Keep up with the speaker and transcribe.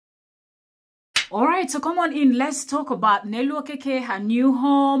All right, so come on in. Let's talk about Nelo Okeke, her new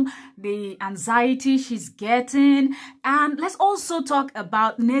home, the anxiety she's getting, and let's also talk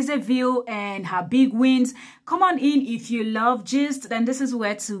about Nezeville and her big wins. Come on in. If you love gist, then this is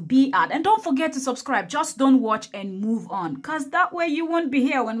where to be at. And don't forget to subscribe. Just don't watch and move on, because that way you won't be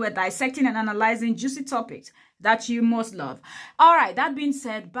here when we're dissecting and analyzing juicy topics that you must love. All right, that being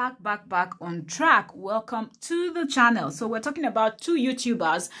said, back on track. Welcome to the channel. So we're talking about two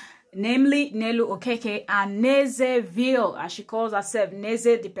YouTubers, namely Nelo Okeke and Nezeville, as she calls herself,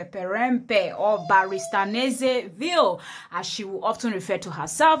 Neze the Peperempe, or Barrister Nezeville, as she will often refer to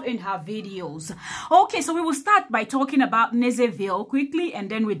herself in her videos. Okay, so we will start by talking about Nezeville quickly, and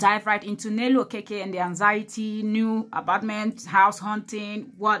then we dive right into Nelo Okeke and the anxiety, new apartment, house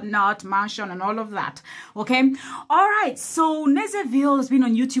hunting, whatnot, mansion, and all of that. Okay, all right, so Nezeville has been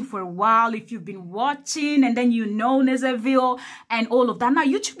on YouTube for a while. If you've been watching, and then you know Nezeville and all of that. Now,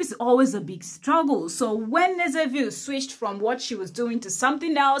 YouTube is always a big struggle. So when Nezeville switched from what she was doing to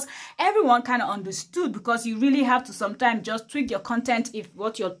something else, everyone kind of understood, because you really have to sometimes just tweak your content. If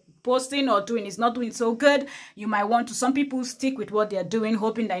what you're posting or doing is not doing so good, you might want to. Some people stick with what they're doing,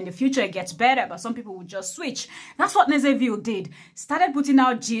 hoping that in the future it gets better, but some people will just switch. That's what Nezeville did. Started putting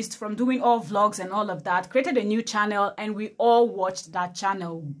out gist from doing all vlogs and all of that, created a new channel, and we all watched that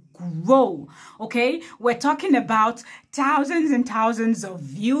channel grow. Okay, we're talking about thousands and thousands of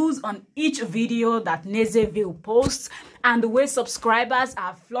views on each video that Nezeville posts, and the way subscribers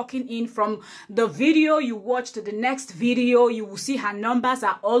are flocking in from the video you watch to the next video. You will see her numbers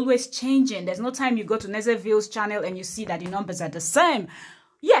are always changing. There's no time you go to Nezeville's channel and you see that the numbers are the same.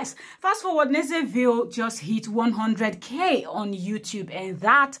 Yes, fast forward, Nezeville just hit 100K on YouTube, and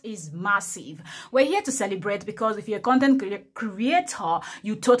that is massive. We're here to celebrate, because if you're a content creator,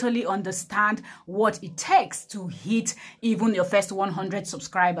 you totally understand what it takes to hit even your first 100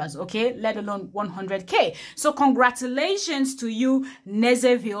 subscribers, okay? Let alone 100K. So congratulations to you,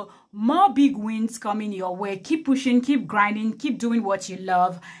 Nezeville. More big wins coming your way. Keep pushing, keep grinding, keep doing what you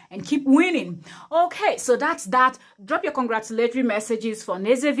love, and keep winning. Okay, so that's that. Drop your congratulatory messages for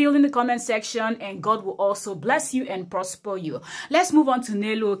Nezeville in the comment section, and God will also bless you and prosper you. Let's move on to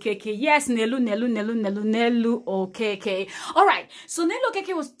Nelo Okeke. Yes, Nelo Okeke. All right, so Nelo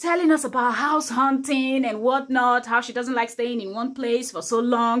Okeke was telling us about house hunting and whatnot, how she doesn't like staying in one place for so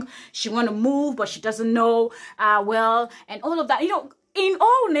long. She want to move, but she doesn't know well, and all of that. You know, in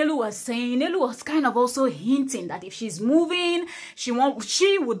all Nelo was saying, Nelo was kind of also hinting that if she's moving, she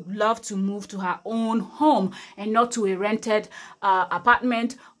would love to move to her own home and not to a rented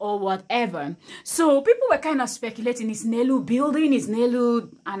apartment or whatever. So people were kind of speculating, is Nelo building? Is Nelo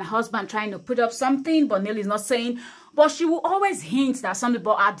and her husband trying to put up something? But Nelo is not saying. But she will always hint that something,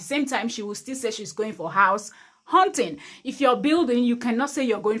 but at the same time, she will still say she's going for house hunting. If you're building, you cannot say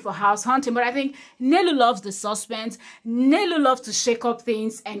you're going for house hunting. But I think Nelo loves the suspense. Nelo loves to shake up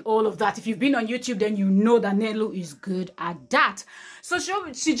things and all of that. If you've been on YouTube, then you know that Nelo is good at that. So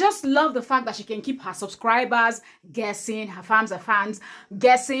she just loved the fact that she can keep her subscribers guessing, her fans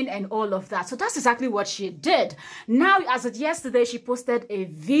guessing, and all of that. So that's exactly what she did. Now, as of yesterday, she posted a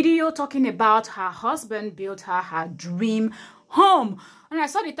video talking about her husband built her dream home. And I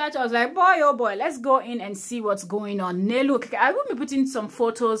saw the title, I was like, boy, oh boy, let's go in and see what's going on. Nelo Okeke, I will be putting some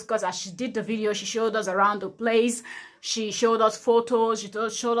photos, because as she did the video, she showed us around the place. She showed us photos. She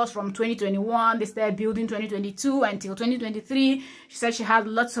showed us from 2021. They started building 2022 until 2023. She said she had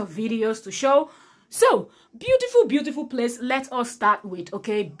lots of videos to show. So, beautiful place. Let us start with,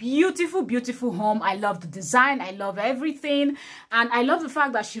 okay, beautiful home. I love the design. I love everything. And I love the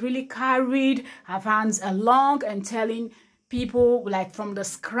fact that she really carried her fans along and telling people, like, from the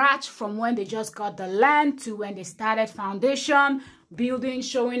scratch, from when they just got the land to when they started foundation, building,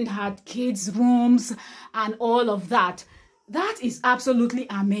 showing her kids' rooms and all of that. That is absolutely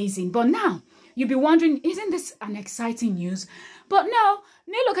amazing. But now, you'll be wondering, isn't this an exciting news? But no,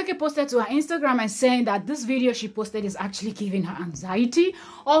 Nelo Okeke posted to her Instagram and saying that this video she posted is actually giving her anxiety.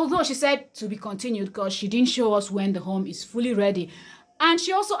 Although she said to be continued, because she didn't show us when the home is fully ready. And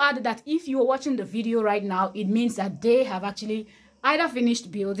she also added that if you're watching the video right now, it means that they have actually either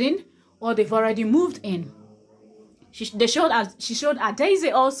finished building or they've already moved in. She showed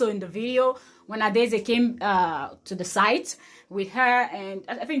Adaeze also in the video, when Adaeze came to the site with her, and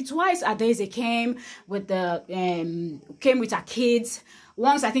I think twice Adaeze came with her kids.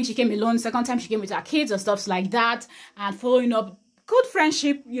 Once I think she came alone, second time she came with her kids or stuff like that, and following up good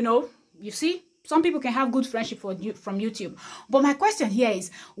friendship, you know, you see. Some people can have good friendship from YouTube. But my question here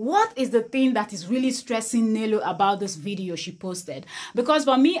is, what is the thing that is really stressing Nelo about this video she posted? Because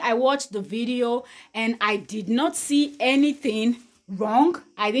for me, I watched the video and I did not see anything wrong.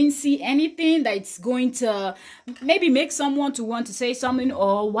 I didn't see anything that's going to maybe make someone to want to say something.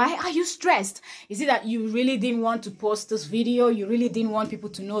 Or why are you stressed? Is it that you really didn't want to post this video? You really didn't want people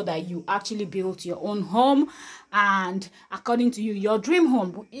to know that you actually built your own home, and according to you, your dream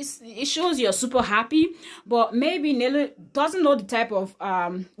home? It shows you're super happy, but maybe Nelo doesn't know the type of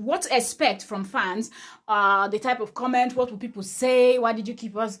what to expect from fans, the type of comment. What will people say? Why did you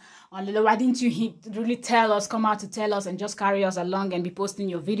keep us on Nelo? Why didn't you really tell us, come out to tell us, and just carry us along and be posting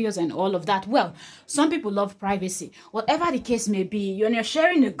your videos and all of that? Well, some people love privacy. Whatever the case may be, when you're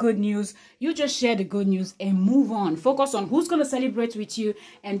sharing the good news, you just share the good news and move on. Focus on who's going to celebrate with you,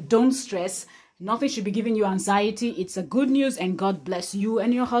 and don't stress. Nothing should be giving you anxiety. It's a good news, and God bless you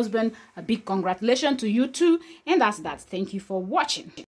and your husband. A big congratulations to you too. And that's that. Thank you for watching.